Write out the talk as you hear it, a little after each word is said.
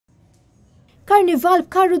Karnival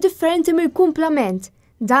b'karru differenti mill-kumplament.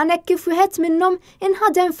 Dan hekk kif wieħed minnhom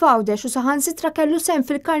inħadem f'Għawdex u saħansitra kellu sehem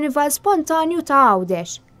fil-Karnival spontanju ta'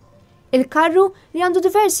 Għawdex. Il-karru li għandu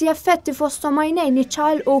diversi effetti fosthom għajnejn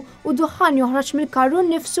jiċċalqu u duħan joħroġ mill-karru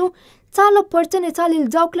nnifsu ta' l-opportunità lil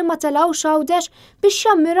dawk li ma telgħux Għawdex biex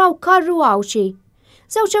jammiraw Karru Għawdxi.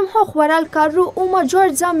 Żewġ imħuħ wara l-karru huma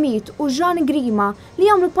George Zammit u Jean Grima li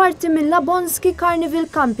jagħmlu parti mill-Labonski Carnival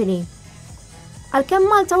Company. Għalkemm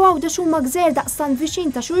Malta u Għawdex huma gżejjer daqstant viċin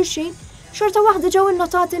ta' xulxin, xorta waħda ġew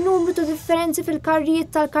innotati numru ta' differenzi fil-karrijiet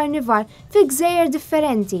tal-Karnival fi gżejjer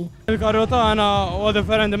differenti. Il-karru tagħna huwa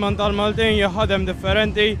differenti minn tal-Maltin, jaħdem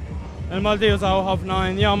differenti. Il-Malti jużaw ħafna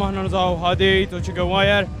injam, aħna nużaw ħadid u chicken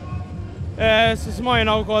wire.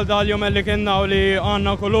 Smajna wkoll dal-jum li kienna u li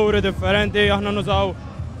għandna kuluri differenti, aħna nużaw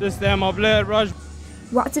sistema bl-airbrush.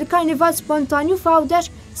 Waqt il-Karnival spontanju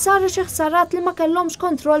f'Għawdex saru xi ħsarat li ma kellhomx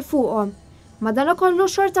kontroll fuqhom. Madankollu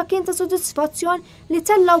xorta kien ta' sodisfazzjon li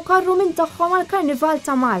tellaw karru minn tagħhom għall-Karnival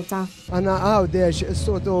ta' Malta. Għana Għawdex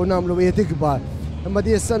s-sotu nagħmlu wieħed ikbar. Imma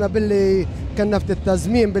di s-sena billi kellna ftit ta'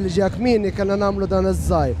 żmien billi ġie kmieni kellna nagħmlu dan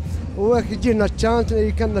iż-żgħir. U hekk ġielna ċ-ċans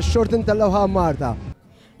li kellna x-xort intellewha Malta.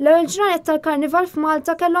 L-ewwel ġranet tal-Karnival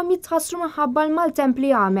f'Malta kellhom jitħassru minħabba l-maltemp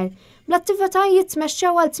li għamel, bl-attivitajiet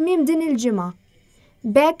tmexxew għal tmiem din il-ġimgħa.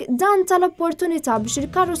 B'hekk dan tal-opportunità biex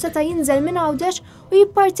il-karru seta' jinżel minn Għawdex u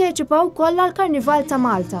jipparteċipa wkoll għall-Karnival ta'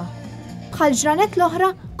 Malta. Bħal ġranet l-oħra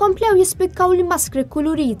komplew jispikkaw li maskri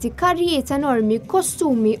kuluriti, karrijiet enormi,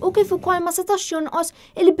 kostumi u kif ukoll ma setax jonqos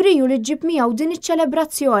il-briju li ġib miegħu din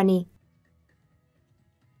iċ-ċelebrazzjoni.